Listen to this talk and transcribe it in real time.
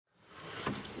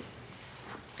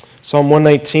Psalm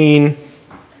 119,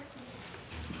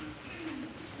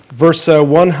 verse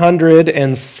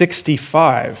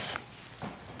 165.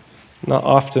 Not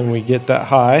often we get that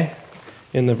high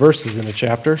in the verses in a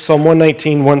chapter. Psalm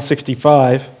 119,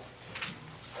 165.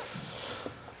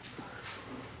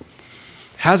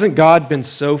 Hasn't God been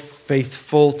so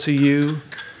faithful to you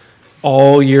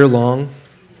all year long?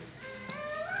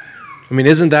 I mean,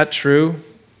 isn't that true?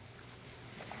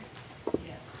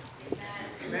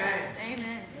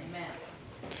 Amen.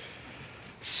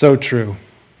 So true.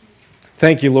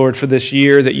 Thank you, Lord, for this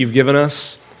year that you've given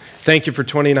us. Thank you for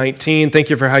 2019. Thank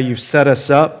you for how you've set us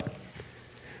up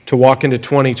to walk into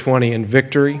 2020 in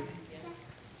victory.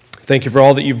 Thank you for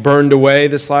all that you've burned away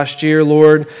this last year,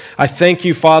 Lord. I thank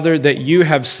you, Father, that you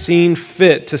have seen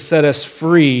fit to set us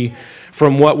free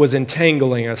from what was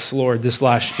entangling us, Lord, this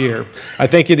last year. I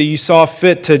thank you that you saw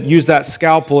fit to use that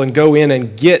scalpel and go in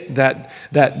and get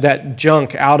that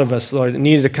junk out of us, Lord, that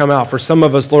needed to come out. For some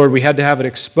of us, Lord, we had to have it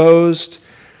exposed,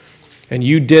 and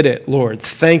you did it, Lord.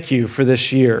 Thank you for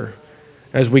this year.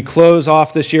 As we close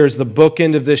off this year, as the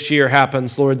bookend of this year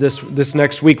happens, Lord, this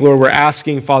next week, Lord, we're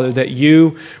asking, Father, that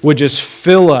you would just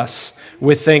fill us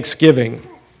with thanksgiving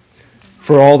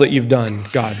for all that you've done,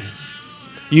 God.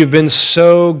 You've been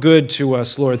so good to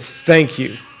us, Lord. Thank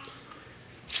you.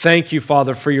 Thank you,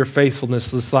 Father, for your faithfulness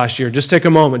this last year. Just take a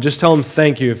moment. Just tell them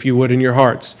thank you, if you would, in your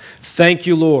hearts. Thank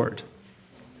you, Lord.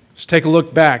 Just take a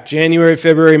look back. January,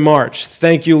 February, March.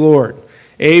 Thank you, Lord.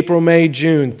 April, May,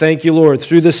 June. Thank you, Lord.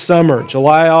 Through the summer,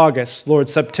 July, August, Lord,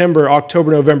 September,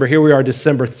 October, November. Here we are,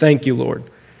 December. Thank you, Lord.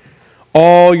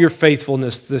 All your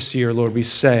faithfulness this year, Lord, we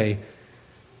say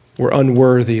we're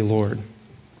unworthy, Lord,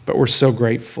 but we're so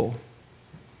grateful.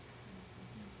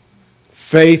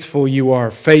 Faithful you are,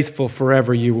 faithful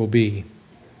forever you will be.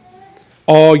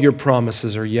 All your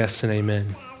promises are yes and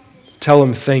amen. Tell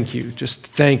him thank you. Just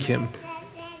thank him.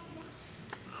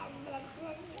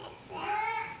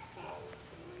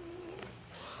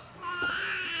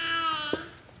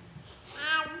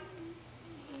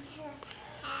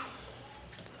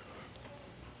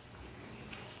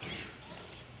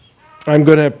 I'm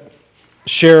going to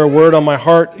share a word on my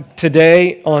heart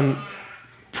today on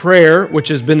prayer, which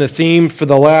has been the theme for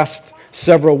the last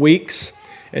several weeks.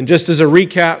 And just as a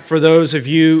recap for those of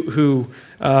you who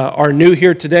are new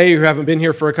here today, who haven't been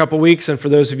here for a couple weeks, and for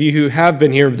those of you who have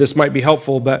been here, this might be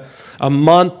helpful. But a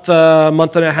month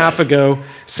and a half ago,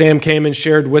 Sam came and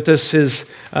shared with us his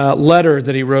letter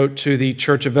that he wrote to the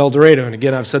Church of El Dorado. And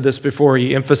again, I've said this before,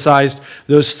 he emphasized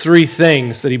those three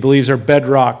things that he believes are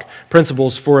bedrock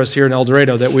principles for us here in El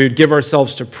Dorado, that we would give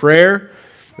ourselves to prayer,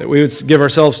 that we would give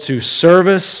ourselves to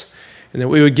service, and that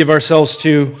we would give ourselves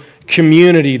to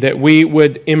community, that we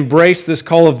would embrace this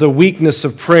call of the weakness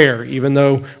of prayer, even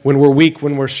though when we're weak,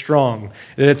 when we're strong,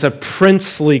 that it's a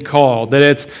princely call,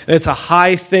 that it's a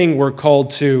high thing we're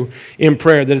called to in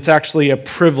prayer, that it's actually a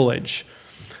privilege.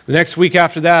 The next week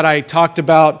after that, I talked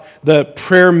about the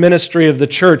prayer ministry of the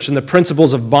church and the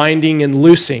principles of binding and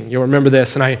loosing. You'll remember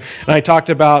this. And I talked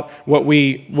about what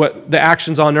the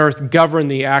actions on earth govern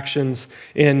the actions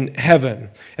in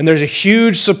heaven. And there's a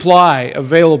huge supply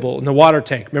available in the water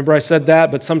tank. Remember I said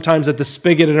that? But sometimes at the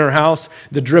spigot in our house,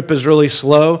 the drip is really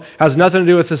slow. Has nothing to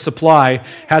do with the supply. It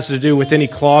has to do with any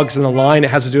clogs in the line. It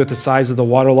has to do with the size of the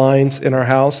water lines in our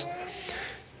house.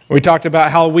 We talked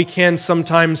about how we can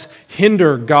sometimes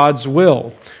hinder God's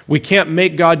will. We can't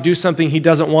make God do something he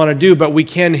doesn't want to do, but we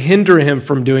can hinder him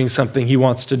from doing something he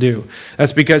wants to do.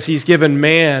 That's because he's given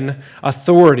man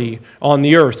authority on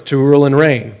the earth to rule and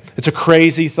reign. It's a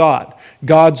crazy thought.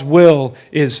 God's will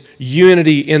is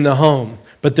unity in the home,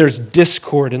 but there's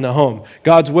discord in the home.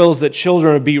 God's will is that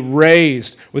children would be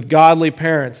raised with godly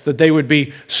parents, that they would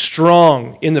be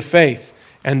strong in the faith.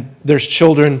 And there's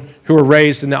children who are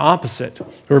raised in the opposite,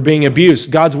 who are being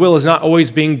abused. God's will is not always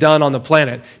being done on the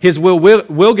planet. His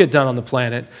will get done on the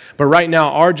planet, but right now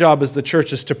our job as the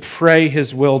church is to pray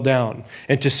his will down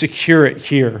and to secure it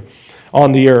here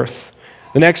on the earth.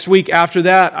 The next week after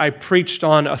that, I preached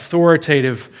on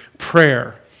authoritative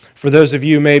prayer. For those of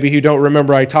you maybe who don't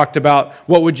remember, I talked about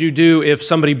what would you do if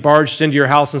somebody barged into your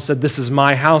house and said, "This is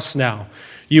my house now."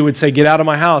 You would say, "Get out of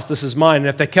my house, this is mine." And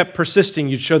if they kept persisting,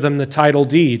 you'd show them the title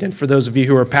deed. And for those of you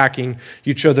who are packing,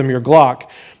 you'd show them your Glock.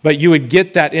 But you would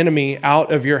get that enemy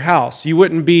out of your house. It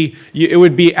would be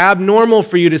abnormal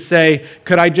for you to say,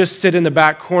 "Could I just sit in the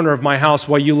back corner of my house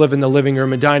while you live in the living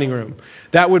room and dining room?"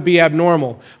 That would be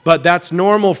abnormal. But that's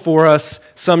normal for us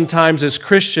sometimes as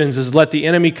Christians, is let the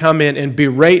enemy come in and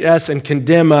berate us and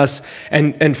condemn us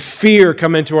and fear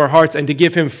come into our hearts, and to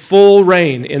give him full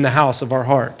reign in the house of our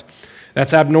heart.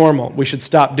 That's abnormal. We should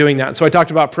stop doing that. So I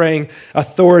talked about praying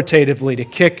authoritatively to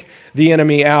kick the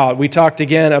enemy out. We talked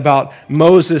again about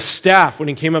Moses' staff when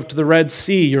he came up to the Red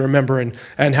Sea, you remember,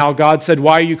 and how God said,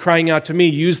 "Why are you crying out to me?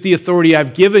 Use the authority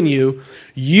I've given you.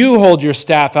 You hold your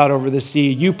staff out over the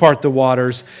sea, you part the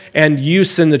waters, and you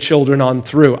send the children on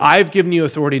through. I've given you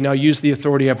authority, now use the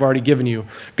authority I've already given you."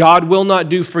 God will not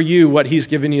do for you what he's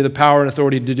given you the power and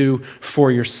authority to do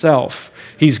for yourself.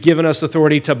 He's given us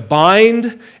authority to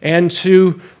bind and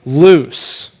to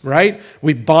loose, right?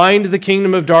 We bind the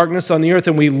kingdom of darkness on the earth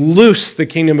and we loose the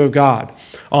kingdom of God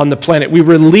on the planet. We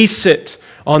release it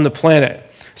on the planet.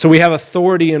 So we have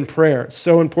authority in prayer. It's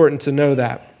so important to know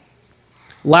that.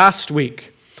 Last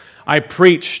week, I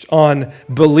preached on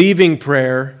believing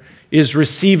prayer is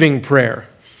receiving prayer,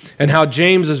 and how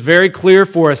James is very clear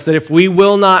for us that if we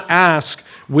will not ask,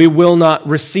 we will not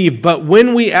receive. But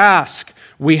when we ask,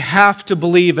 we have to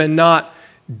believe and not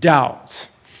doubt.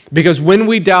 Because when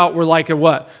we doubt, we're like a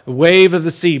what? A wave of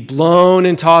the sea, blown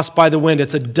and tossed by the wind.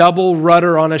 It's a double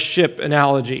rudder on a ship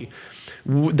analogy.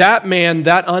 That man,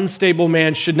 that unstable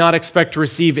man, should not expect to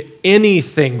receive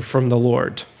anything from the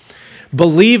Lord.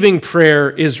 Believing prayer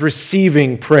is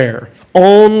receiving prayer.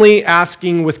 Only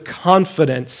asking with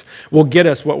confidence will get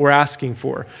us what we're asking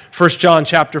for. 1 John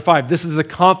chapter 5, this is the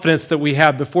confidence that we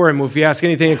have before him. If we ask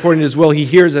anything according to his will, he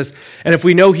hears us. And if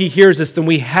we know he hears us, then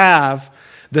we have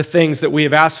the things that we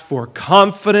have asked for.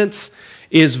 Confidence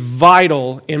is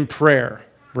vital in prayer,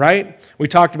 right? We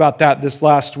talked about that this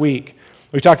last week.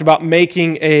 We talked about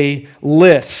making a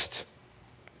list.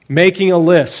 Making a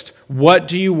list. What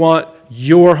do you want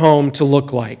your home to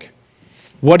look like?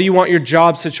 What do you want your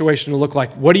job situation to look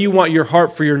like? What do you want your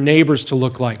heart for your neighbors to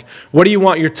look like? What do you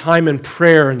want your time in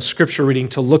prayer and scripture reading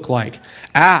to look like?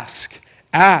 Ask,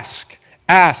 ask,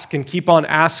 ask, and keep on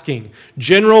asking.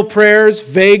 General prayers,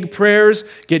 vague prayers,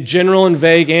 get general and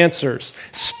vague answers.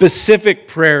 Specific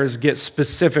prayers get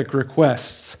specific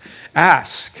requests.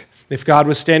 Ask. If God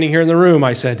was standing here in the room,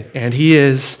 I said, and he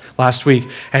is, last week,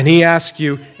 and he asked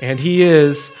you, and he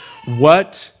is,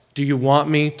 what do you want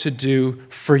me to do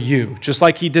for you? Just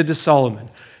like he did to Solomon.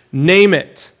 Name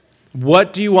it.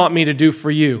 What do you want me to do for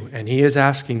you? And he is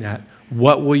asking that.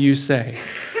 What will you say?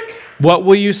 What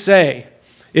will you say?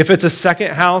 If it's a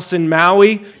second house in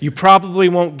Maui, you probably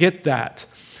won't get that.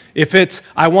 If it's,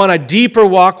 I want a deeper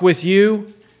walk with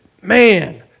you,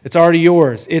 man, it's already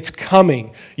yours. It's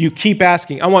coming. You keep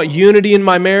asking. I want unity in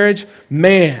my marriage,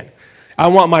 man. I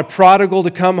want my prodigal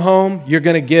to come home, you're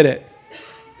going to get it.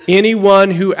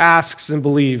 Anyone who asks and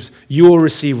believes, you will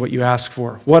receive what you ask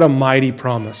for. What a mighty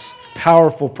promise.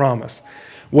 Powerful promise.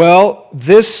 Well,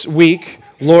 this week,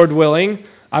 Lord willing,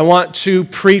 I want to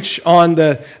preach on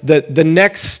the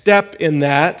next step in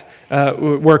that,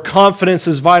 where confidence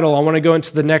is vital. I want to go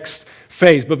into the next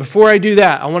phase. But before I do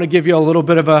that, I want to give you a little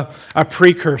bit of a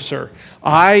precursor.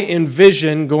 I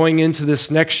envision going into this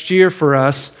next year for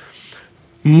us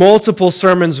multiple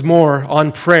sermons more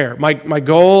on prayer. My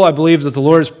goal, I believe, that the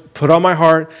Lord has put on my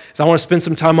heart is I want to spend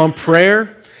some time on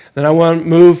prayer. Then I want to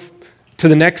move to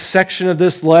the next section of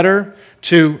this letter,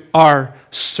 to our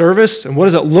service, and what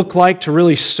does it look like to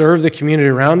really serve the community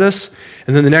around us?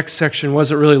 And then the next section, what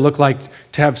does it really look like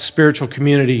to have spiritual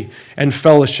community and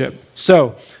fellowship?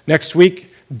 So, next week,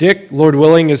 Dick, Lord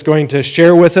willing, is going to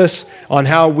share with us on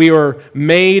how we are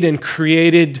made and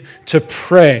created to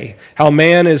pray, how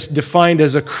man is defined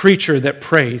as a creature that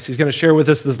prays. He's going to share with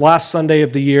us this last Sunday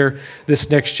of the year, this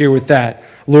next year with that.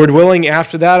 Lord willing,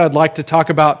 after that, I'd like to talk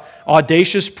about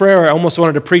audacious prayer. I almost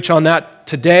wanted to preach on that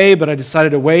today, but I decided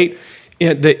to wait.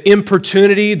 The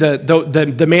importunity,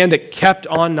 the man that kept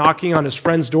on knocking on his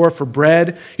friend's door for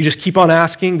bread, you just keep on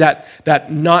asking,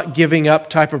 that not giving up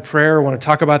type of prayer. I want to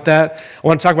talk about that. I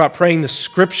want to talk about praying the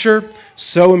Scripture,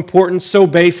 so important, so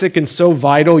basic, and so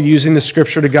vital, using the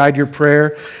Scripture to guide your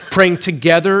prayer. Praying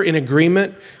together in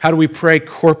agreement. How do we pray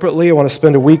corporately? I want to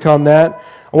spend a week on that.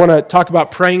 I want to talk about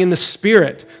praying in the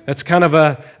Spirit. That's kind of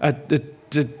a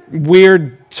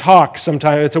weird talk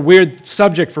sometimes. It's a weird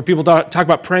subject for people to talk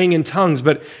about praying in tongues,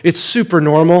 but it's super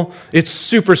normal, it's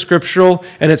super scriptural,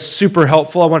 and it's super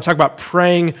helpful. I want to talk about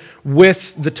praying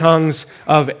with the tongues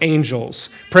of angels.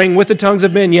 Praying with the tongues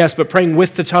of men, yes, but praying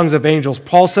with the tongues of angels.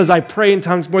 Paul says, I pray in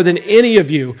tongues more than any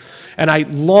of you, and I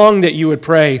long that you would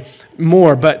pray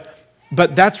more, but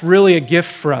that's really a gift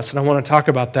for us, and I want to talk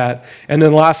about that. And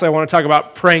then lastly, I want to talk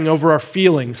about praying over our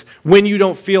feelings when you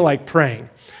don't feel like praying.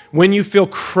 When you feel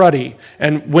cruddy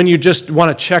and when you just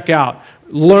want to check out,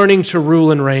 learning to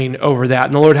rule and reign over that.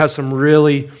 And the Lord has some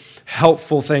really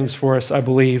helpful things for us, I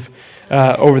believe,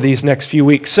 over these next few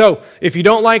weeks. So if you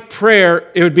don't like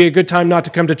prayer, it would be a good time not to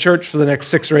come to church for the next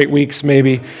 6 or 8 weeks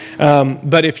maybe.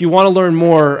 But if you want to learn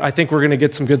more, I think we're going to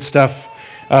get some good stuff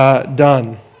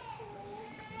done.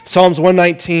 Psalms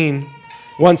 119,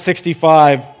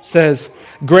 165 says,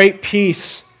 "Great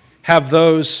peace have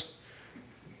those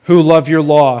who love your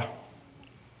law,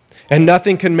 and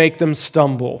nothing can make them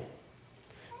stumble."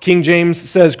 King James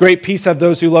says, "Great peace have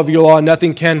those who love your law, and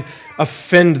nothing can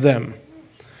offend them."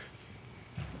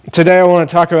 Today I want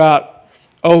to talk about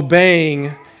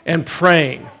obeying and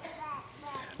praying.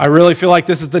 I really feel like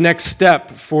this is the next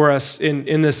step for us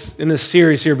in this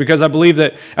series here, because I believe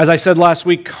that, as I said last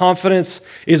week, confidence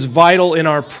is vital in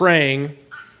our praying.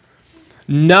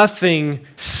 Nothing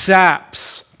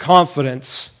saps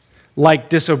confidence like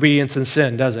disobedience and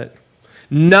sin, does it?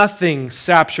 Nothing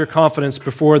saps your confidence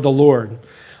before the Lord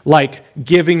like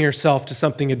giving yourself to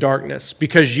something in darkness,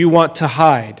 because you want to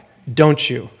hide, don't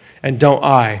you? And don't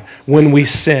I, when we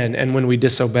sin and when we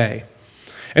disobey.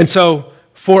 And so,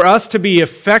 for us to be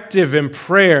effective in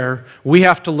prayer, we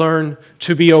have to learn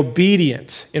to be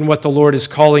obedient in what the Lord is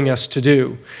calling us to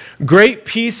do. Great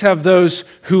peace have those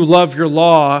who love your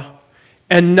law,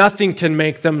 and nothing can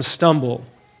make them stumble.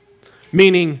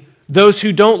 Meaning, those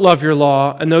who don't love your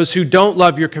law and those who don't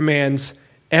love your commands,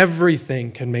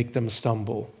 everything can make them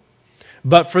stumble.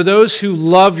 But for those who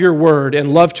love your word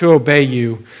and love to obey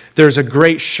you, there's a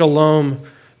great shalom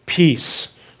peace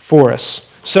for us.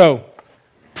 So,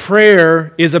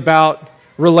 prayer is about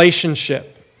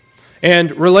relationship.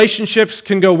 And relationships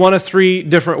can go one of 3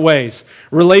 different ways.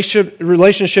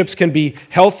 Relationships can be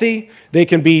healthy, they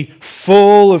can be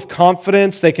full of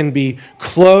confidence, they can be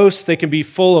close, they can be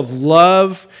full of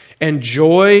love and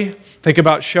joy. Think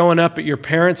about showing up at your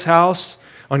parents' house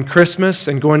on Christmas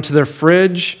and going to their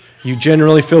fridge. You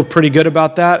generally feel pretty good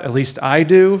about that, at least I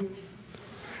do.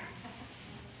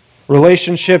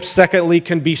 Relationships, secondly,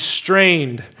 can be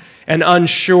strained and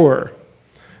unsure.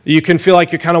 You can feel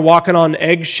like you're kind of walking on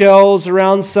eggshells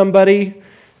around somebody.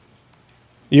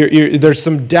 There's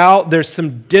some doubt, there's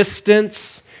some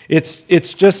distance.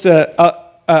 It's just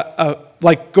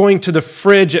like going to the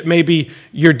fridge at maybe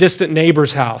your distant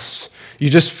neighbor's house. You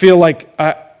just feel like,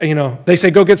 they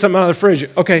say, go get something out of the fridge.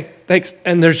 Okay, thanks.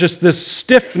 And there's just this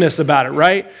stiffness about it,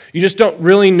 right? You just don't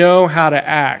really know how to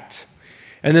act.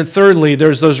 And then thirdly,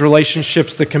 there's those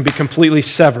relationships that can be completely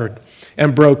severed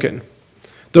and broken.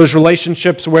 Those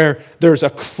relationships where there's a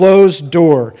closed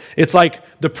door. It's like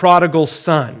the prodigal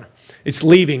son. It's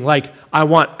leaving, like, I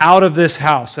want out of this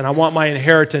house and I want my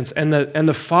inheritance. And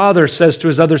the father says to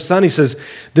his other son, he says,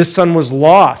 this son was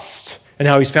lost and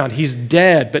now he's found. He's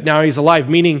dead, but now he's alive.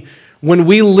 Meaning, when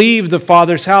we leave the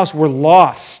Father's house, we're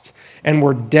lost and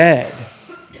we're dead.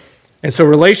 And so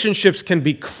relationships can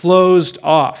be closed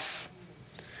off.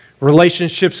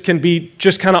 Relationships can be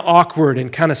just kind of awkward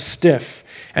and kind of stiff.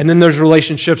 And then there's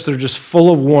relationships that are just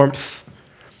full of warmth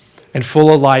and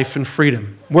full of life and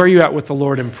freedom. Where are you at with the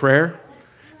Lord in prayer?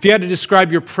 If you had to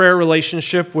describe your prayer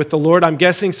relationship with the Lord, I'm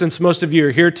guessing since most of you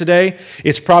are here today,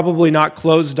 it's probably not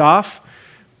closed off.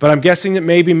 But I'm guessing that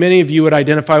maybe many of you would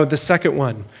identify with the second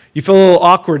one. You feel a little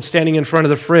awkward standing in front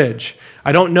of the fridge.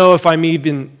 I don't know if I'm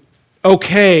even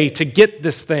okay to get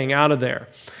this thing out of there.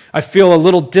 I feel a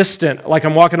little distant, like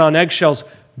I'm walking on eggshells,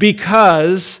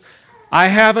 because I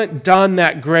haven't done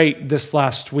that great this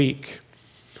last week.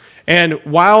 And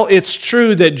while it's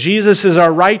true that Jesus is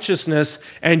our righteousness,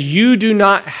 and you do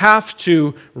not have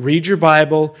to read your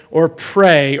Bible or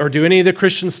pray or do any of the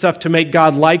Christian stuff to make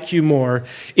God like you more,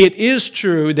 it is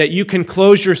true that you can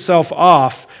close yourself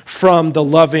off from the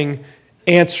loving,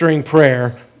 answering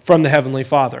prayer from the Heavenly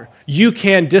Father. You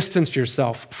can distance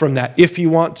yourself from that if you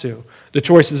want to. The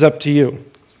choice is up to you.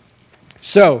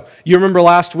 So, you remember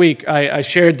last week I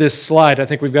shared this slide. I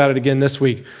think we've got it again this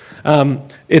week.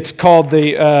 It's called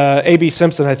the A.B.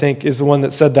 Simpson, I think, is the one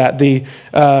that said that.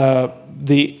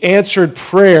 The answered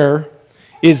prayer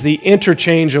is the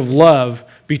interchange of love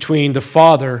between the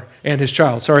Father and His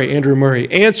child. Sorry, Andrew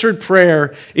Murray. Answered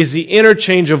prayer is the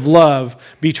interchange of love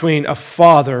between a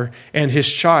father and his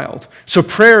child. So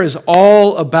prayer is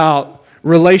all about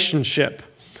relationship.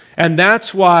 And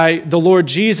that's why the Lord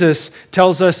Jesus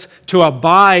tells us to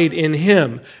abide in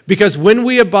Him. Because when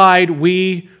we abide,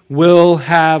 we will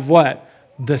have what?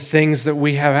 The things that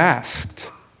we have asked.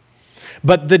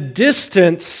 But the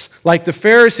distance, like the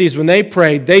Pharisees, when they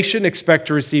prayed, they shouldn't expect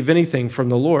to receive anything from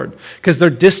the Lord because they're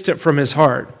distant from His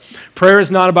heart. Prayer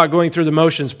is not about going through the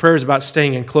motions. Prayer is about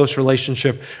staying in close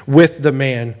relationship with the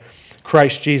man,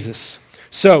 Christ Jesus.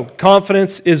 So,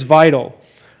 confidence is vital.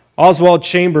 Oswald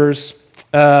Chambers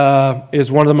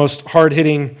is one of the most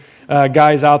hard-hitting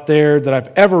guys out there that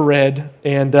I've ever read.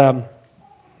 And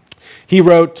he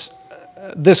wrote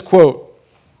this quote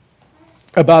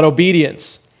about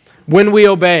obedience. When we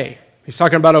obey, he's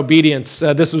talking about obedience.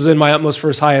 This was in my Utmost for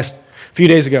His Highest a few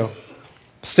days ago.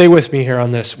 Stay with me here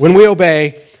on this. When we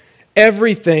obey,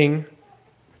 everything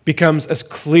becomes as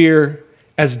clear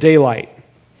as daylight.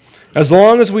 As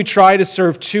long as we try to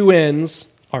serve two ends,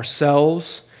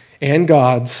 ourselves and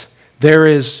God's, there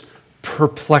is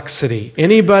perplexity.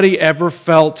 Anybody ever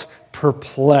felt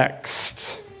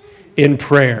perplexed in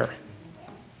prayer?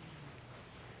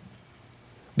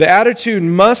 The attitude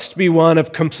must be one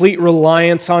of complete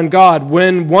reliance on God.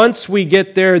 When once we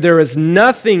get there, there is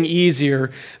nothing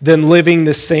easier than living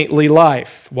the saintly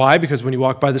life. Why? Because when you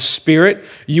walk by the Spirit,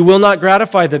 you will not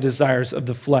gratify the desires of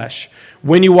the flesh.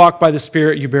 When you walk by the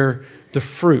Spirit, you bear the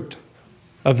fruit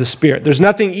of the Spirit. There's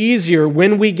nothing easier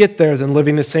when we get there than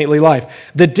living the saintly life.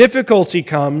 The difficulty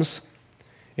comes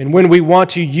in when we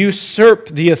want to usurp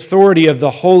the authority of the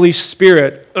Holy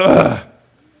Spirit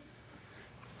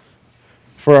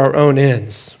for our own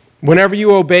ends. Whenever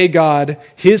you obey God,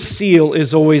 His seal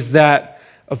is always that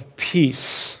of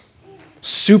peace,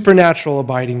 supernatural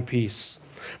abiding peace.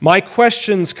 My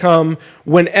questions come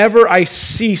whenever I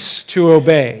cease to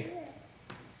obey.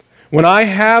 When I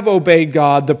have obeyed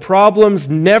God, the problems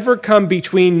never come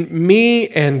between me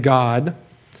and God,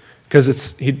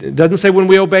 because He doesn't say when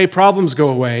we obey, problems go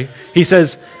away. He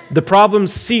says the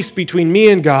problems cease between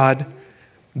me and God.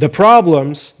 The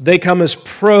problems, they come as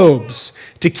probes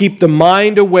to keep the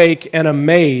mind awake and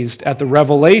amazed at the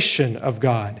revelation of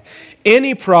God.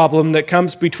 Any problem that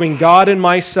comes between God and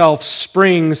myself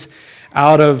springs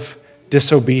out of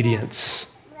disobedience.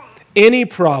 Any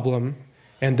problem,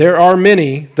 and there are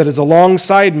many, that is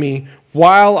alongside me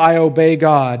while I obey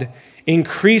God,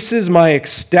 increases my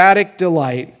ecstatic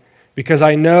delight because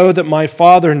I know that my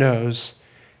Father knows,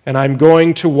 and I'm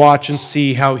going to watch and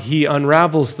see how He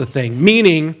unravels the thing.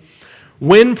 Meaning,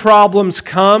 when problems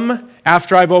come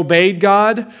after I've obeyed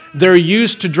God, they're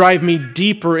used to drive me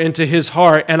deeper into His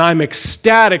heart, and I'm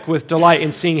ecstatic with delight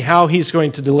in seeing how He's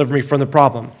going to deliver me from the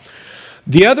problem.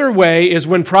 The other way is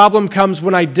when problem comes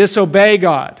when I disobey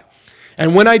God.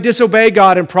 And when I disobey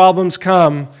God and problems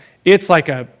come, it's like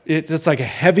a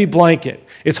heavy blanket.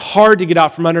 It's hard to get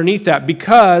out from underneath that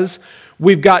because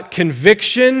we've got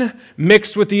conviction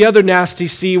mixed with the other nasty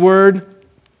C word,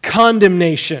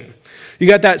 condemnation. You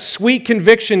got that sweet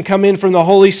conviction come in from the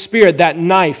Holy Spirit, that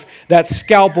knife, that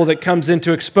scalpel that comes in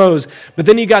to expose. But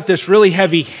then you got this really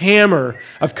heavy hammer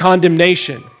of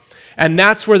condemnation. And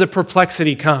that's where the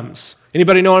perplexity comes.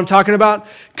 Anybody know what I'm talking about?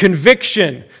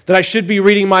 Conviction that I should be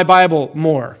reading my Bible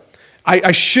more.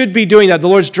 I should be doing that. The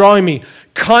Lord's drawing me.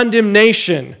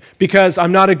 Condemnation because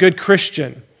I'm not a good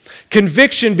Christian.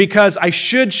 Conviction because I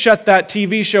should shut that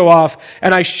TV show off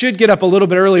and I should get up a little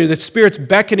bit earlier. The Spirit's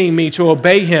beckoning me to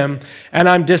obey Him and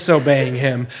I'm disobeying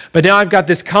Him. But now I've got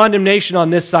this condemnation on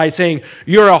this side saying,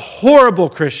 you're a horrible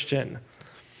Christian.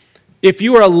 If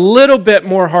you were a little bit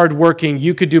more hardworking,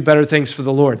 you could do better things for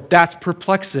the Lord. That's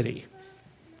perplexity.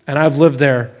 And I've lived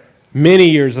there many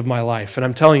years of my life. And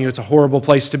I'm telling you, it's a horrible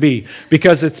place to be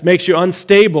because it makes you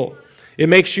unstable. It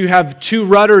makes you have two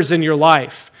rudders in your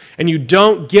life. And you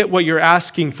don't get what you're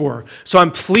asking for. So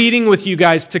I'm pleading with you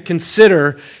guys to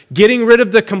consider getting rid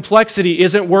of the complexity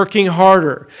isn't working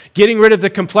harder. Getting rid of the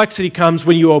complexity comes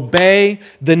when you obey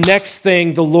the next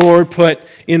thing the Lord put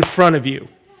in front of you.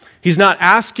 He's not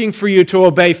asking for you to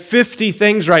obey 50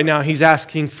 things right now. He's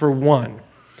asking for one.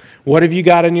 What have you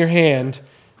got in your hand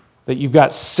that you've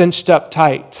got cinched up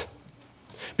tight?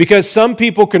 Because some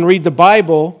people can read the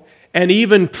Bible and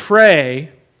even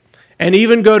pray and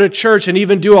even go to church and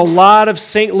even do a lot of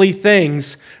saintly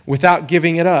things without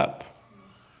giving it up.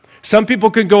 Some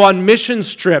people can go on mission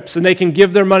trips and they can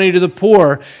give their money to the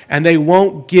poor and they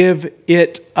won't give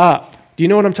it up. Do you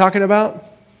know what I'm talking about?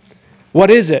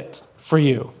 What is it for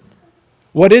you?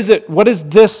 What is it? What does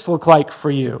this look like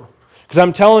for you? Because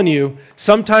I'm telling you,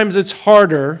 sometimes it's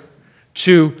harder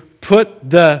to put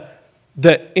the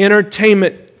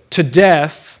entertainment to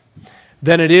death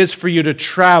than it is for you to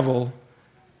travel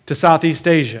to Southeast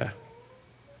Asia.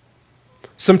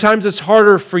 Sometimes it's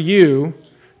harder for you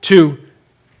to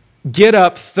get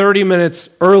up 30 minutes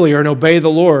earlier and obey the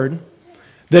Lord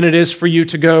than it is for you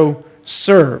to go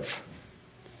serve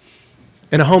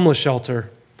in a homeless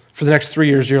shelter for the next 3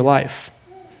 years of your life.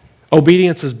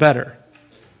 Obedience is better.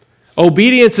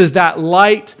 Obedience is that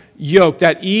light yoke,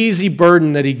 that easy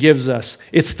burden that He gives us.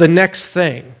 It's the next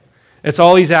thing. It's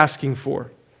all He's asking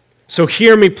for. So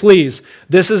hear me, please.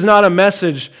 This is not a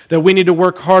message that we need to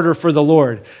work harder for the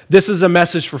Lord. This is a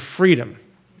message for freedom.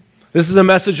 This is a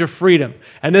message of freedom.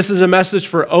 And this is a message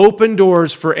for open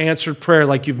doors for answered prayer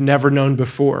like you've never known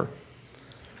before.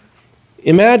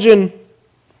 Imagine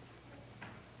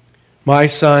my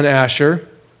son, Asher.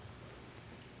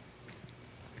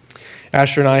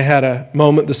 Asher and I had a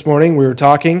moment this morning. We were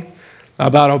talking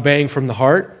about obeying from the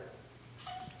heart.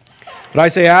 But I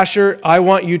say, Asher, I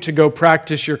want you to go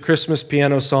practice your Christmas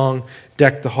piano song,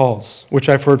 Deck the Halls, which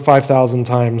I've heard 5,000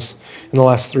 times in the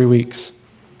last 3 weeks.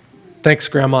 Thanks,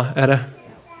 Grandma Etta.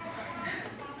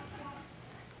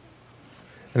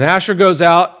 And Asher goes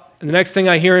out, and the next thing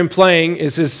I hear him playing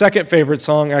is his second favorite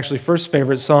song, actually first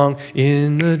favorite song,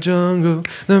 In the Jungle,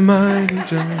 the Mighty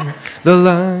Jungle, the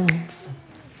Lions.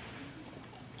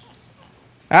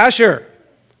 Asher,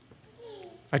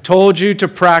 I told you to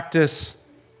practice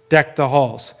Deck the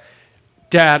Halls.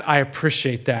 Dad, I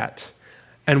appreciate that.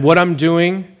 And what I'm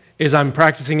doing is I'm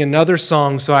practicing another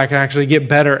song so I can actually get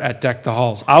better at Deck the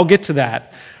Halls. I'll get to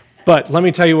that. But let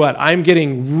me tell you what, I'm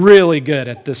getting really good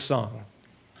at this song.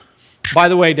 By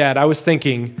the way, Dad, I was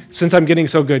thinking, since I'm getting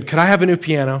so good, could I have a new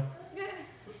piano?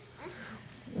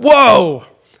 Whoa!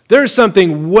 There's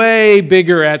something way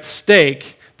bigger at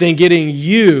stake than getting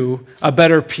you a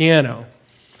better piano.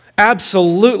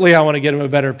 Absolutely, I want to get him a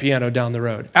better piano down the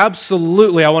road.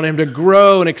 Absolutely, I want him to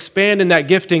grow and expand in that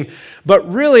gifting.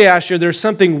 But really, Asher, there's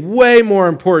something way more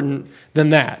important than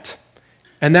that.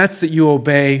 And that's that you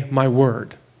obey my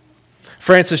word.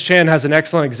 Francis Chan has an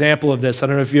excellent example of this. I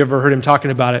don't know if you ever heard him talking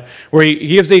about it, where he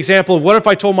gives the example of what if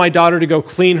I told my daughter to go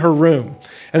clean her room,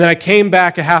 and then I came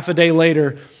back a half a day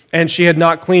later and she had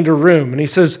not cleaned her room. And he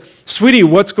says, sweetie,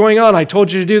 what's going on? I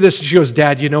told you to do this. And she goes,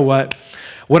 Dad, you know what?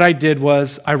 What I did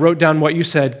was I wrote down what you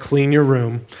said, clean your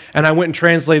room, and I went and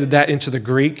translated that into the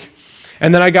Greek.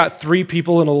 And then I got 3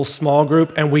 people in a little small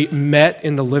group, and we met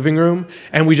in the living room,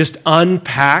 and we just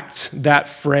unpacked that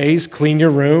phrase, clean your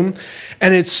room.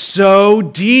 And it's so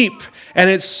deep, and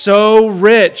it's so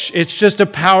rich. It's just a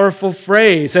powerful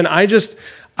phrase. And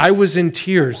I was in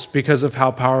tears because of how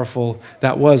powerful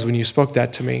that was when you spoke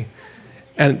that to me.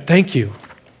 And thank you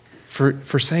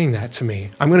for saying that to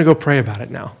me. I'm going to go pray about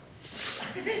it now.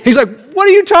 He's like, what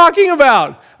are you talking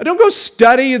about? Don't go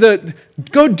study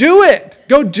go do it.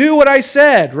 Go do what I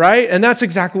said, right? And that's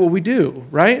exactly what we do,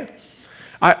 right?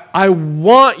 I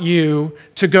want you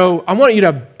to go, I want you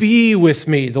to be with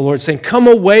me, the Lord's saying, come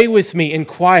away with me in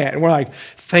quiet. And we're like,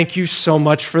 thank you so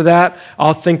much for that.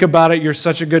 I'll think about it. You're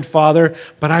such a good father,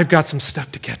 but I've got some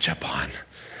stuff to catch up on.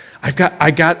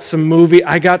 I got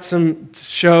some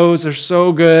shows. They're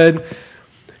so good.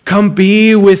 Come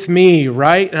be with me,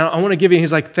 right? And I want to give you,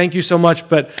 he's like, thank you so much,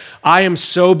 but I am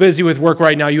so busy with work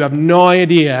right now. You have no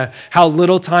idea how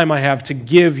little time I have to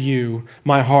give you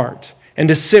my heart and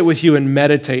to sit with you and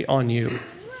meditate on you.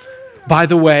 By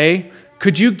the way,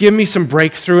 could you give me some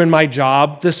breakthrough in my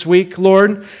job this week,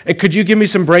 Lord? And could you give me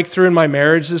some breakthrough in my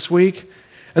marriage this week?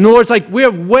 And the Lord's like, we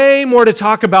have way more to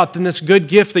talk about than this good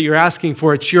gift that you're asking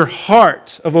for. It's your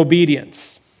heart of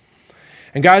obedience.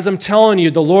 And guys, I'm telling you,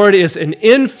 the Lord is an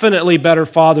infinitely better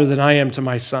father than I am to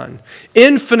my son.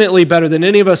 Infinitely better than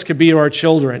any of us could be to our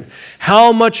children.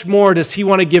 How much more does he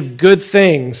want to give good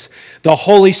things, the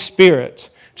Holy Spirit,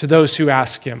 to those who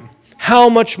ask him? How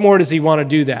much more does he want to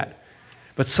do that?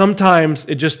 But sometimes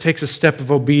it just takes a step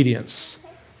of obedience.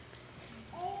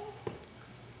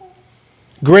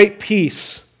 Great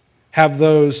peace have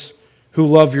those who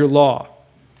love your law,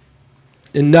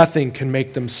 and nothing can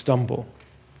make them stumble.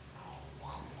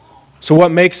 So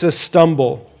what makes us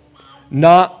stumble?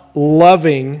 Not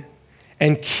loving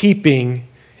and keeping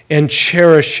and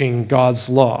cherishing God's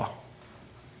law.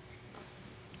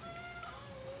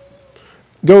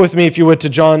 Go with me, if you would, to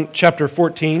John chapter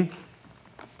 14.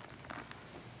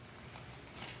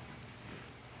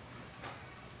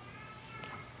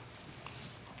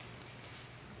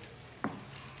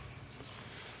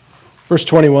 Verse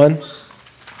 21.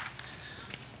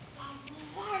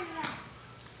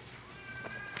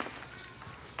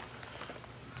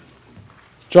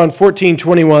 John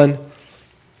 14:21, and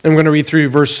I'm going to read through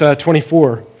verse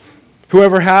 24.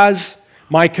 Whoever has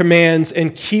my commands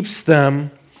and keeps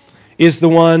them is the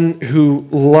one who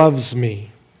loves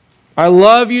me. I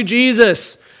love you,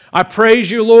 Jesus. I praise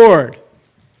you, Lord.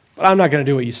 But I'm not going to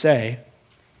do what you say.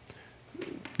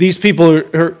 These people,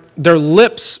 their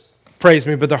lips praise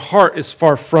me, but their heart is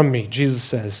far from me, Jesus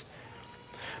says.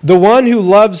 The one who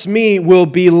loves me will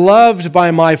be loved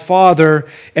by my Father,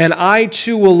 and I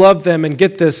too will love them. And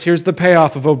get this, here's the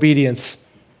payoff of obedience.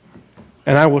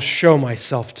 And I will show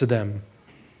myself to them.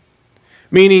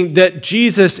 Meaning that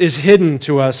Jesus is hidden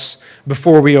to us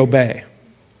before we obey.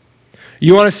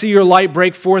 You want to see your light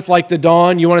break forth like the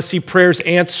dawn? You want to see prayers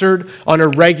answered on a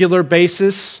regular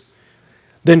basis?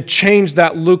 then change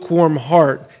that lukewarm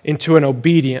heart into an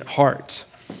obedient heart.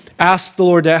 Ask the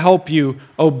Lord to help you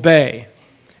obey,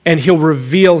 and He'll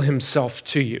reveal Himself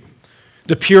to you.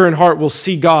 The pure in heart will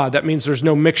see God. That means there's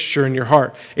no mixture in your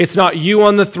heart. It's not you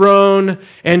on the throne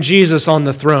and Jesus on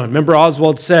the throne. Remember,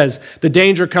 Oswald says the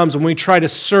danger comes when we try to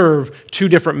serve two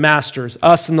different masters,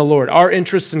 us and the Lord, our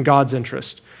interests and God's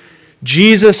interest.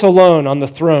 Jesus alone on the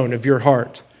throne of your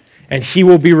heart, and He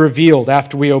will be revealed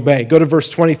after we obey. Go to verse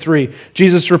 23.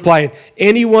 Jesus replied,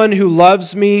 "Anyone who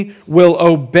loves me will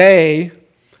obey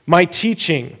my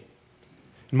teaching.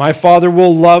 My Father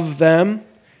will love them,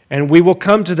 and we will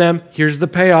come to them." Here's the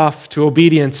payoff to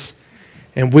obedience.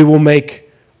 "And we will make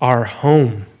our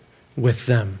home with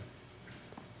them."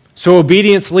 So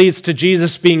obedience leads to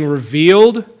Jesus being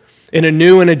revealed in a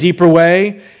new and a deeper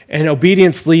way, and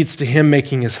obedience leads to Him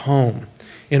making His home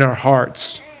in our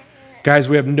hearts. Guys,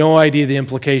 we have no idea the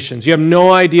implications. You have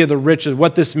no idea the riches,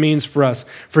 what this means for us,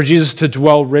 for Jesus to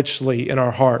dwell richly in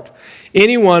our heart.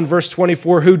 "Anyone," verse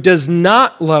 24, "who does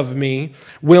not love me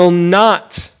will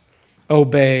not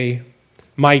obey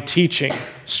my teaching."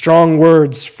 Strong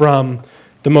words from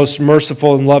the most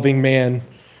merciful and loving man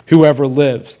who ever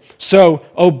lived. So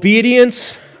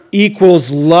obedience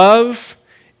equals love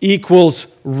equals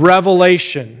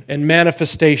revelation and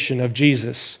manifestation of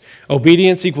Jesus.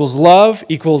 Obedience equals love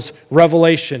equals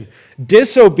revelation.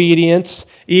 Disobedience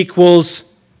equals,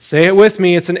 say it with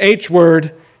me, it's an H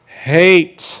word,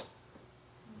 hate.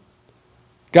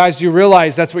 Guys, do you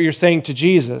realize that's what you're saying to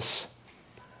Jesus?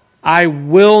 I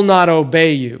will not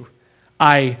obey you.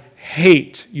 I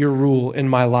hate your rule in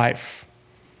my life.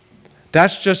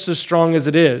 That's just as strong as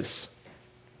it is.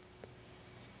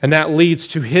 And that leads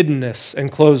to hiddenness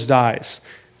and closed eyes.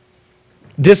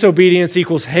 Disobedience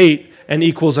equals hate and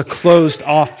equals a closed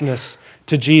offness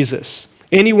to Jesus.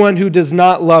 Anyone who does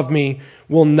not love me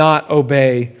will not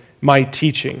obey my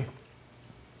teaching.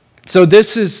 So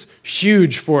this is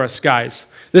huge for us, guys.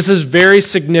 This is very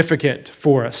significant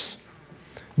for us.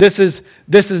 This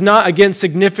is not, again,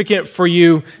 significant for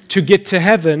you to get to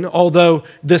heaven, although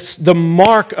the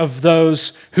mark of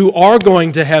those who are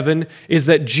going to heaven is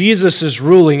that Jesus is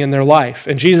ruling in their life.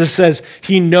 And Jesus says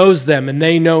He knows them and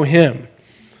they know Him.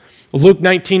 Luke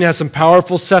 19 has some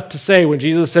powerful stuff to say when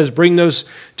Jesus says, "Bring those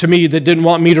to me that didn't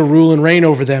want me to rule and reign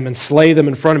over them and slay them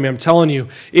in front of me." I'm telling you,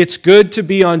 it's good to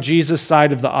be on Jesus'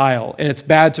 side of the aisle, and it's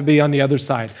bad to be on the other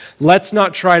side. Let's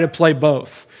not try to play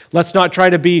both. Let's not try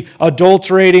to be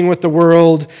adulterating with the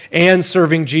world and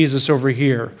serving Jesus over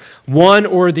here. One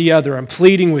or the other. I'm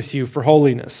pleading with you for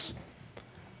holiness.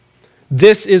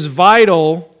 This is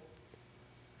vital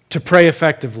to pray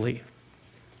effectively.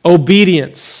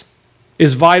 Obedience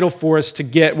is vital for us to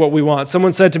get what we want.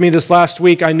 Someone said to me this last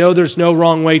week, "I know there's no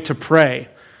wrong way to pray."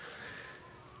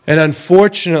 And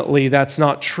unfortunately, that's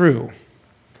not true.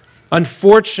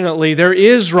 Unfortunately, there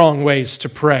is wrong ways to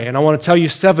pray, and I want to tell you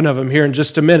 7 of them here in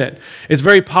just a minute. It's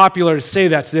very popular to say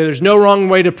that today. There's no wrong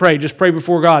way to pray. Just pray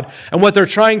before God. And what they're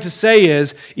trying to say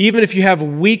is, even if you have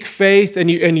weak faith and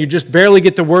you just barely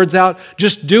get the words out,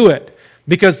 just do it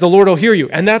because the Lord will hear you.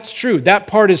 And that's true. That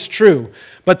part is true.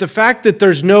 But the fact that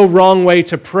there's no wrong way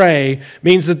to pray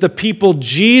means that the people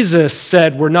Jesus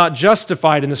said were not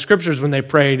justified in the Scriptures when they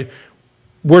prayed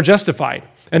were justified,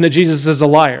 and that Jesus is a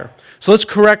liar. So let's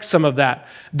correct some of that.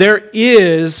 There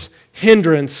is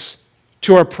hindrance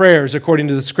to our prayers according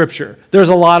to the Scripture. There's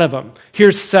a lot of them.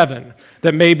 Here's 7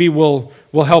 that maybe will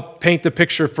help paint the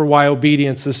picture for why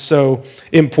obedience is so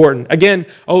important. Again,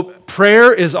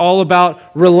 prayer is all about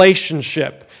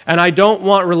relationship. And I don't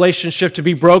want relationship to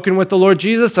be broken with the Lord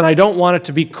Jesus, and I don't want it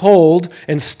to be cold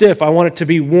and stiff. I want it to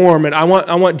be warm, and I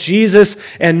want Jesus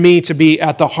and me to be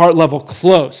at the heart level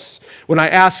close. When I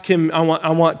ask Him, I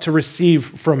want to receive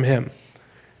from Him.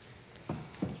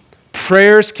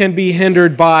 Prayers can be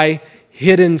hindered by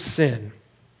hidden sin.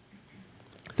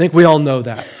 I think we all know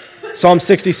that. Psalm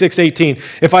 66:18.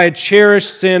 "If I had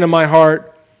cherished sin in my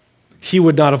heart, He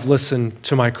would not have listened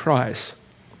to my cries."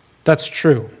 That's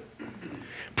true.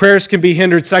 Prayers can be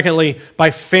hindered, secondly, by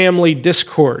family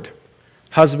discord.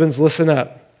 Husbands, listen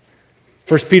up.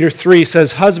 1 Peter 3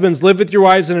 says, "Husbands, live with your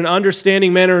wives in an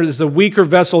understanding manner as the weaker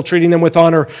vessel, treating them with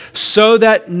honor, so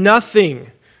that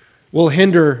nothing will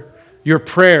hinder your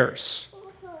prayers."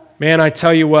 Man, I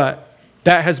tell you what,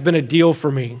 that has been a deal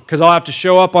for me, because I'll have to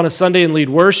show up on a Sunday and lead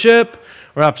worship,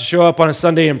 or I'll have to show up on a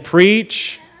Sunday and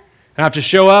preach. I have to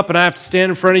show up and I have to stand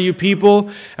in front of you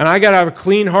people, and I got to have a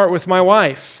clean heart with my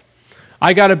wife.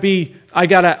 I got to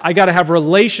have a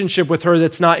relationship with her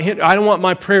that's not hindered. I don't want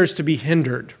my prayers to be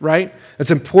hindered, right? That's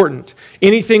important.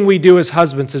 Anything we do as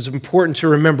husbands is important to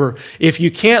remember. If you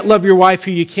can't love your wife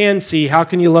who you can see, how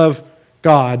can you love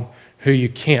God who you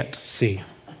can't see.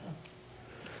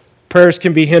 Prayers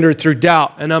can be hindered through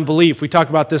doubt and unbelief. We talked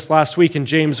about this last week in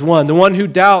James 1. The one who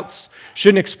doubts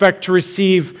shouldn't expect to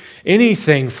receive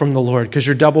anything from the Lord because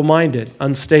you're double-minded,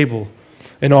 unstable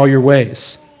in all your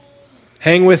ways.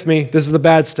 Hang with me. This is the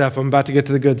bad stuff. I'm about to get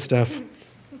to the good stuff.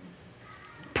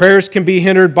 Prayers can be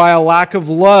hindered by a lack of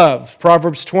love.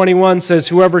 Proverbs 21 says,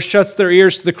 whoever shuts their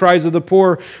ears to the cries of the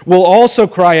poor will also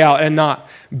cry out and not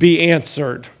be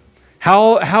answered.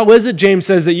 How is it, James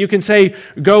says, that you can say,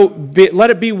 let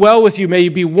it be well with you, may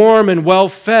you be warm and well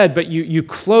fed, but you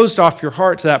closed off your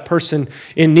heart to that person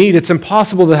in need? It's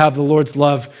impossible to have the Lord's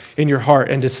love in your heart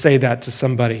and to say that to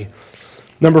somebody.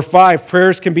 Number 5,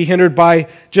 prayers can be hindered by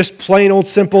just plain old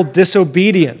simple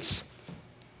disobedience.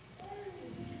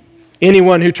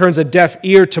 Anyone who turns a deaf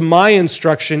ear to my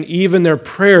instruction, even their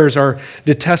prayers are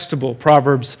detestable,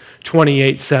 Proverbs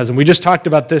 28 says. And we just talked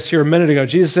about this here a minute ago.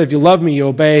 Jesus said, if you love me, you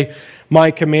obey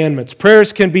my commandments.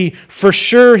 Prayers can be for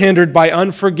sure hindered by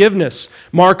unforgiveness.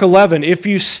 Mark 11, if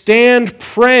you stand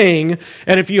praying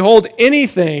and if you hold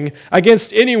anything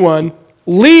against anyone,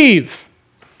 leave.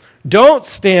 Don't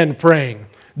stand praying.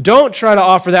 Don't try to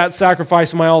offer that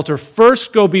sacrifice on my altar.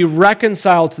 First, go be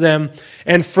reconciled to them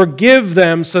and forgive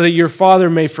them so that your Father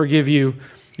may forgive you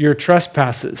your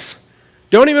trespasses.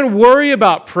 Don't even worry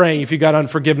about praying if you got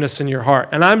unforgiveness in your heart.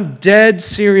 And I'm dead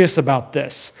serious about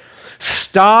this.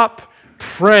 Stop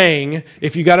praying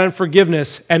if you got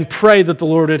unforgiveness and pray that the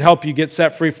Lord would help you get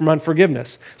set free from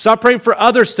unforgiveness. Stop praying for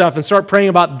other stuff and start praying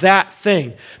about that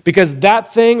thing, because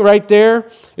that thing right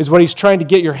there is what He's trying to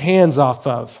get your hands off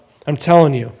of. I'm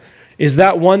telling you, is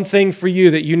that one thing for you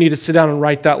that you need to sit down and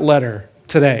write that letter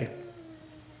today?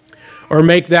 Or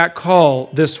make that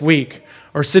call this week?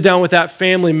 Or sit down with that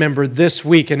family member this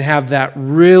week and have that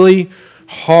really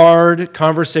hard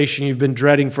conversation you've been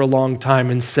dreading for a long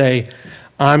time and say,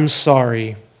 I'm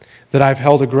sorry that I've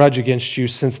held a grudge against you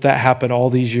since that happened all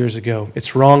these years ago.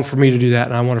 It's wrong for me to do that,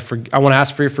 and I want to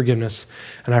ask for your forgiveness,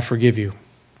 and I forgive you.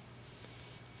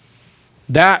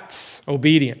 That's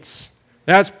obedience.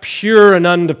 That's pure and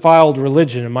undefiled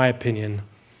religion, in my opinion,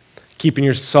 keeping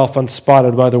yourself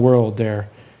unspotted by the world there.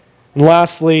 And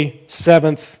lastly,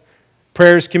 7th,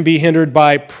 prayers can be hindered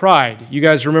by pride. You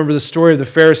guys remember the story of the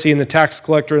Pharisee and the tax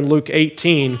collector in Luke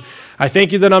 18. I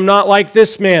thank you that I'm not like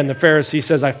this man, the Pharisee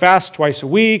says. I fast twice a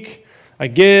week, I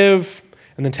give,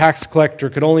 and the tax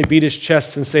collector could only beat his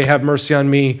chest and say, have mercy on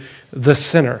me, the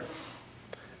sinner.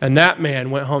 And that man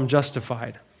went home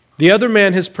justified. The other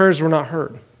man, his prayers were not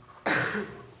heard.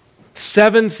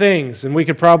 7 things, and we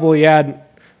could probably add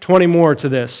 20 more to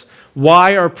this,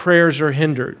 why our prayers are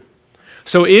hindered.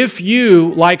 So if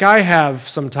you, like I have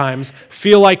sometimes,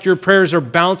 feel like your prayers are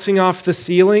bouncing off the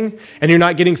ceiling and you're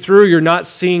not getting through, you're not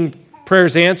seeing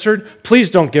prayers answered, please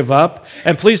don't give up,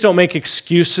 and please don't make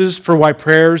excuses for why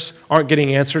prayers aren't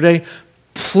getting answered today.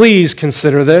 Please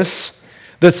consider this,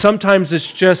 that sometimes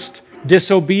it's just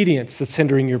disobedience that's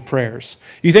hindering your prayers.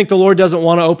 You think the Lord doesn't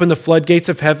want to open the floodgates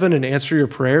of heaven and answer your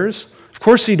prayers? Of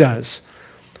course He does.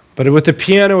 But with the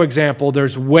piano example,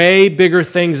 there's way bigger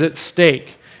things at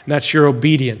stake, and that's your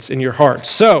obedience in your heart.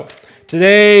 So,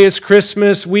 today is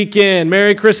Christmas weekend.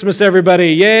 Merry Christmas,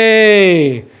 everybody.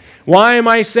 Yay! Why am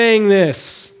I saying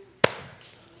this?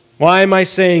 Why am I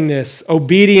saying this?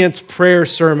 Obedience prayer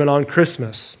sermon on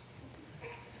Christmas.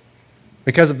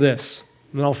 Because of this.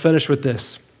 And I'll finish with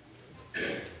this.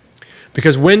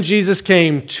 Because when Jesus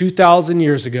came 2,000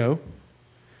 years ago,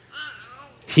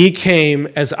 He came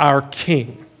as our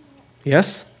King.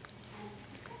 Yes?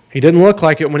 He didn't look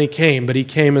like it when He came, but He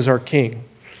came as our King.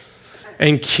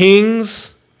 And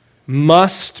kings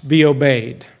must be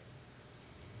obeyed.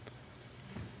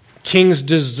 Kings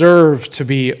deserve to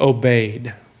be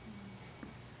obeyed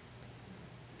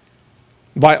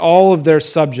by all of their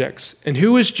subjects. And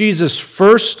who was Jesus'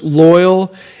 first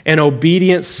loyal and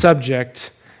obedient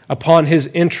subject upon His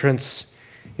entrance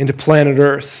into planet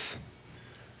Earth?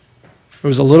 It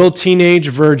was a little teenage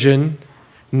virgin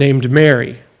named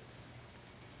Mary.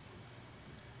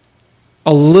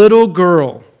 A little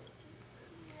girl,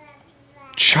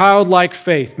 childlike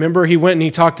faith. Remember, He went and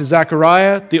He talked to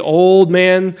Zechariah, the old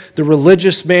man, the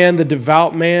religious man, the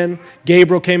devout man.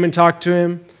 Gabriel came and talked to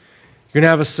him. You're going to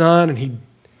have a son, and he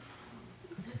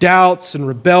doubts and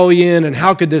rebellion, and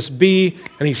how could this be?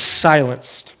 And he's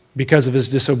silenced because of his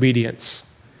disobedience.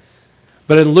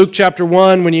 But in Luke chapter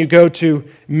 1, when you go to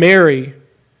Mary,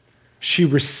 she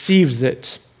receives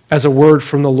it as a word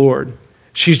from the Lord.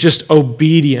 She's just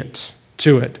obedient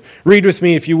to it. Read with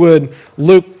me, if you would,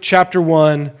 Luke chapter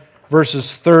 1,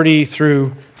 verses 30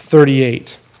 through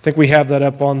 38. I think we have that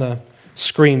up on the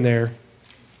screen there.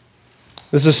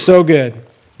 This is so good.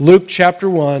 Luke chapter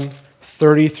 1,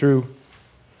 30 through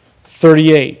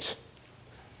 38.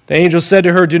 The angel said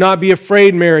to her, "Do not be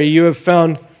afraid, Mary. You have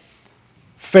found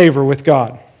favor with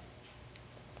God."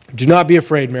 Do not be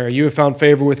afraid, Mary. You have found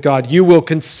favor with God. You will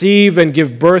conceive and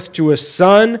give birth to a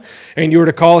son, and you are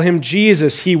to call him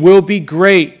Jesus. He will be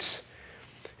great,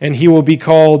 and he will be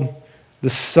called the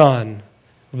Son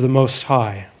of the Most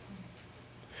High.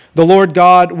 The Lord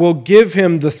God will give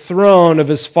him the throne of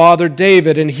his father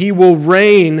David, and he will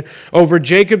reign over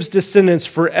Jacob's descendants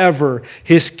forever.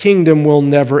 His kingdom will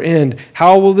never end.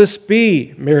 How will this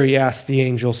be? Mary asked the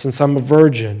angel, since I'm a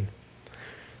virgin.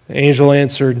 The angel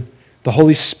answered, the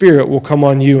Holy Spirit will come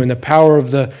on you, and the power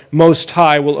of the Most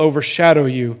High will overshadow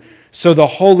you. So the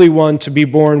Holy One to be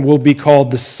born will be called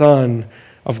the Son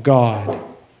of God.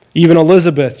 Even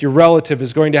Elizabeth, your relative,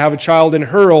 is going to have a child in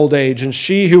her old age, and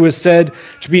she who is said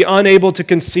to be unable to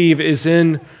conceive is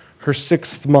in her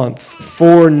 6th month.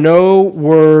 For no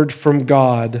word from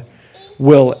God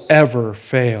will ever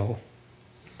fail.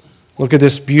 Look at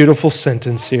this beautiful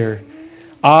sentence here.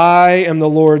 I am the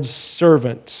Lord's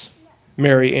servant,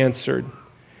 Mary answered.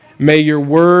 May your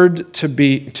word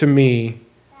to me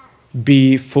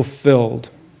be fulfilled.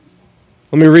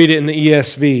 Let me read it in the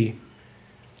ESV.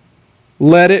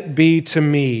 Let it be to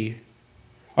me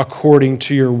according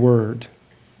to your word.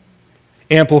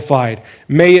 Amplified.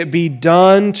 May it be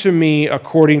done to me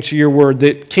according to your word.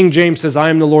 That King James says, I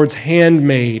am the Lord's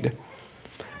handmaid.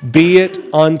 Be it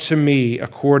unto me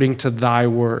according to thy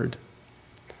word.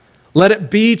 Let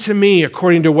it be to me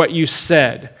according to what you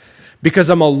said, because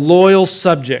I'm a loyal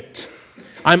subject.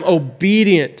 I'm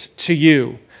obedient to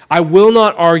you. I will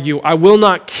not argue. I will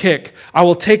not kick. I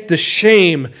will take the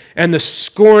shame and the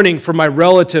scorning from my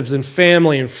relatives and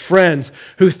family and friends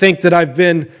who think that I've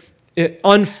been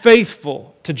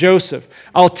unfaithful to Joseph.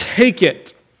 I'll take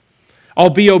it. I'll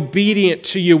be obedient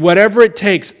to you, whatever it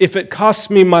takes. If it costs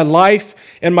me my life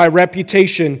and my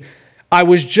reputation, I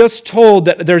was just told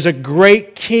that there's a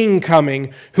great king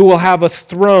coming who will have a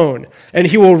throne and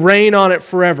he will reign on it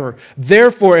forever.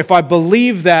 Therefore, if I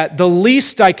believe that, the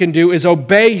least I can do is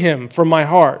obey him from my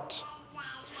heart.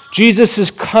 Jesus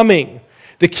is coming.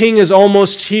 The king is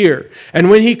almost here. And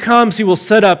when he comes, he will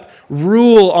set up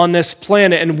rule on this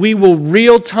planet, and we will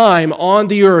real time on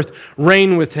the earth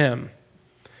reign with him.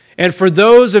 And for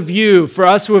those of you, for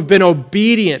us who have been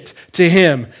obedient to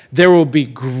him, there will be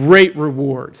great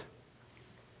reward.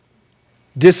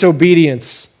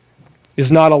 Disobedience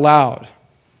is not allowed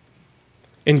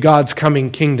in God's coming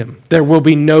kingdom. There will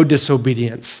be no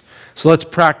disobedience. So let's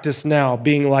practice now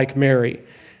being like Mary.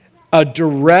 A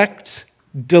direct,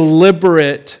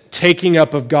 deliberate taking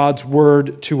up of God's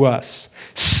word to us.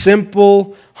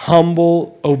 Simple,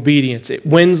 humble obedience. It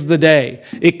wins the day.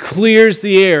 It clears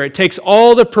the air. It takes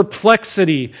all the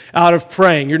perplexity out of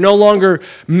praying. You're no longer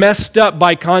messed up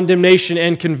by condemnation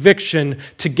and conviction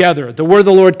together. The word of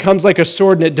the Lord comes like a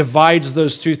sword and it divides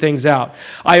those two things out.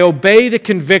 I obey the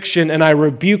conviction and I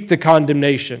rebuke the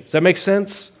condemnation. Does that make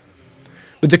sense?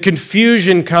 But the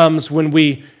confusion comes when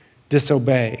we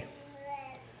disobey.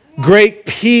 Great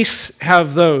peace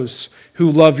have those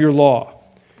who love your law.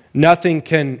 Nothing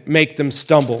can make them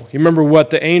stumble. You remember what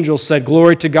the angel said,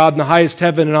 glory to God in the highest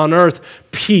heaven and on earth,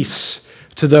 peace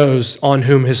to those on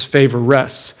whom his favor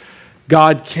rests.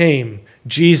 God came,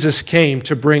 Jesus came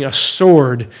to bring a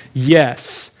sword,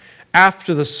 yes.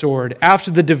 After the sword,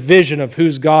 after the division of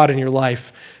who's God in your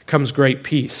life, comes great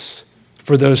peace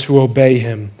for those who obey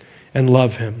him and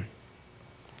love him.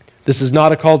 This is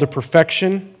not a call to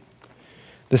perfection.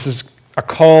 This is a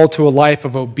call to a life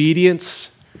of obedience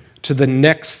to the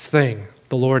next thing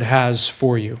the Lord has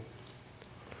for you.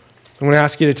 I'm going to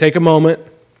ask you to take a moment.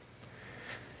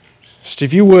 Just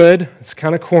if you would, it's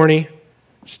kind of corny.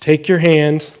 Just take your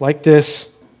hand like this,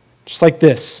 just like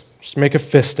this. Just make a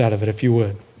fist out of it if you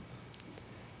would.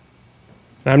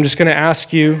 And I'm just going to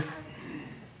ask you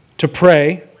to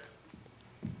pray.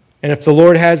 And if the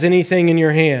Lord has anything in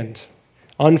your hand,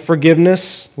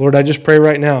 unforgiveness, Lord, I just pray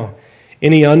right now,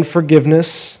 any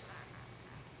unforgiveness,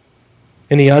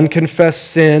 any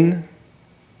unconfessed sin,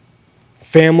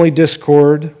 family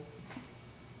discord,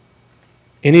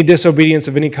 any disobedience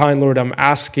of any kind, Lord, I'm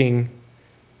asking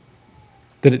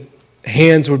that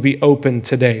hands would be open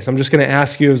today. So I'm just going to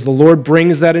ask you, as the Lord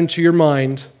brings that into your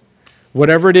mind,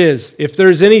 whatever it is, if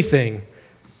there's anything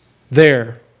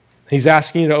there, he's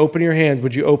asking you to open your hands.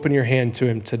 Would you open your hand to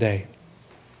him today?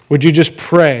 Would you just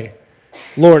pray?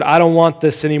 Lord, I don't want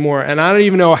this anymore, and I don't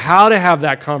even know how to have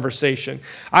that conversation.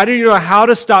 I don't even know how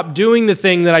to stop doing the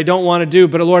thing that I don't want to do,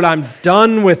 but Lord, I'm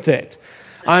done with it.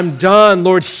 I'm done.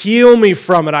 Lord, heal me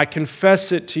from it. I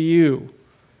confess it to you.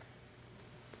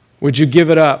 Would you give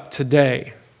it up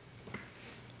today?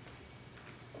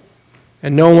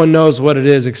 And no one knows what it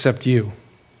is except you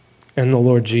and the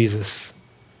Lord Jesus.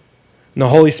 And the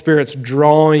Holy Spirit's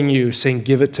drawing you, saying,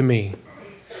 give it to me.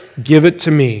 Give it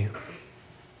to me.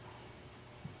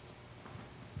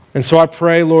 And so I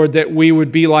pray, Lord, that we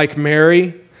would be like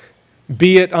Mary.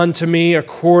 Be it unto me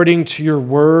according to your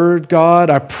word, God.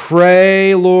 I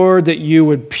pray, Lord, that you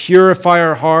would purify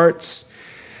our hearts,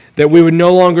 that we would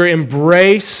no longer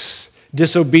embrace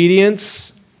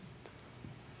disobedience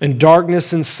and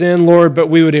darkness and sin, Lord, but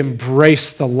we would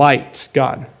embrace the light,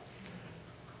 God.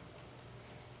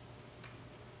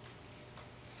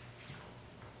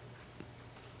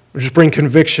 Just bring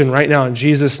conviction right now in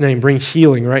Jesus' name. Bring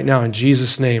healing right now in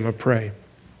Jesus' name, I pray.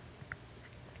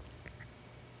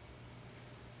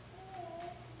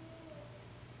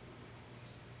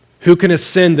 Who can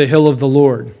ascend the hill of the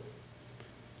Lord?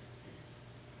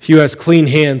 He who has clean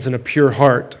hands and a pure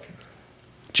heart.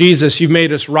 Jesus, you've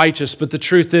made us righteous, but the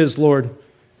truth is, Lord,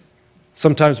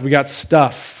 sometimes we got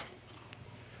stuff.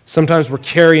 Sometimes we're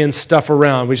carrying stuff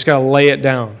around. We just got to lay it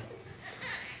down.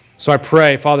 So I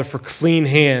pray, Father, for clean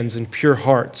hands and pure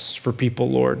hearts for people,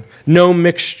 Lord. No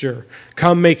mixture.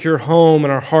 Come make your home in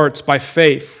our hearts by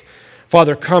faith.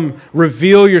 Father, come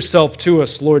reveal yourself to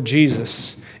us, Lord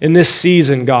Jesus, in this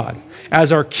season, God,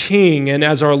 as our King and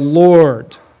as our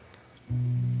Lord.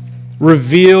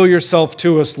 Reveal yourself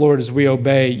to us, Lord, as we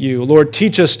obey you. Lord,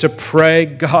 teach us to pray.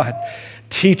 God,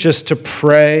 teach us to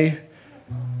pray.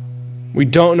 We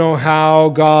don't know how,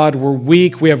 God. We're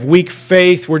weak. We have weak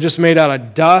faith. We're just made out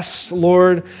of dust,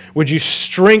 Lord. Would you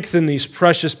strengthen these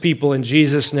precious people in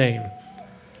Jesus' name?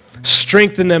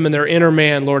 Strengthen them in their inner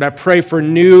man, Lord. I pray for a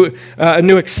new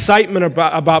excitement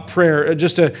about prayer,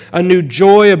 just a new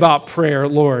joy about prayer,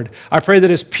 Lord. I pray that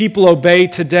as people obey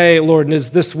today, Lord, and as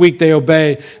this week they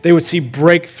obey, they would see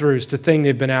breakthroughs to things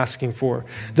they've been asking for.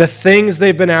 The things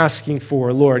they've been asking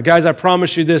for, Lord. Guys, I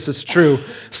promise you this is true.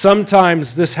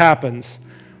 Sometimes this happens.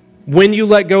 When you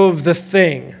let go of the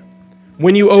thing,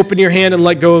 when you open your hand and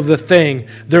let go of the thing,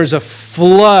 there's a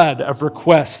flood of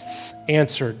requests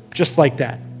answered, just like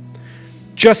that.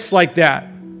 Just like that.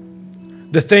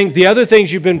 The other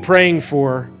things you've been praying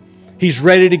for, He's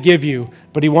ready to give you,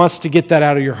 but He wants to get that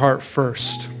out of your heart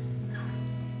first.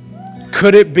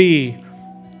 Could it be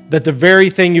that the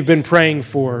very thing you've been praying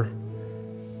for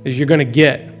is you're going to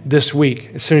get this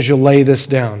week as soon as you lay this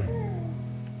down?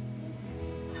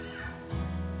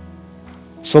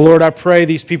 So, Lord, I pray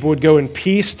these people would go in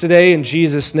peace today in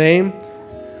Jesus' name.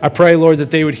 I pray, Lord,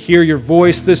 that they would hear your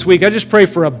voice this week. I just pray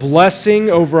for a blessing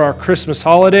over our Christmas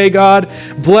holiday, God.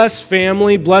 Bless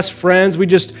family, bless friends. We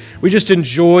just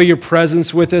enjoy your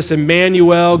presence with us.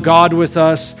 Emmanuel, God with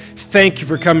us. Thank you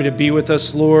for coming to be with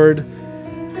us, Lord.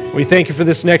 We thank you for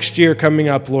this next year coming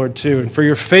up, Lord, too, and for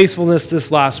your faithfulness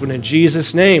this last one. In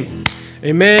Jesus' name,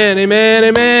 amen, amen,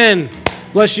 amen.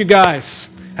 Bless you guys.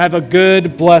 Have a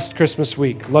good, blessed Christmas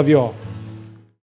week. Love you all.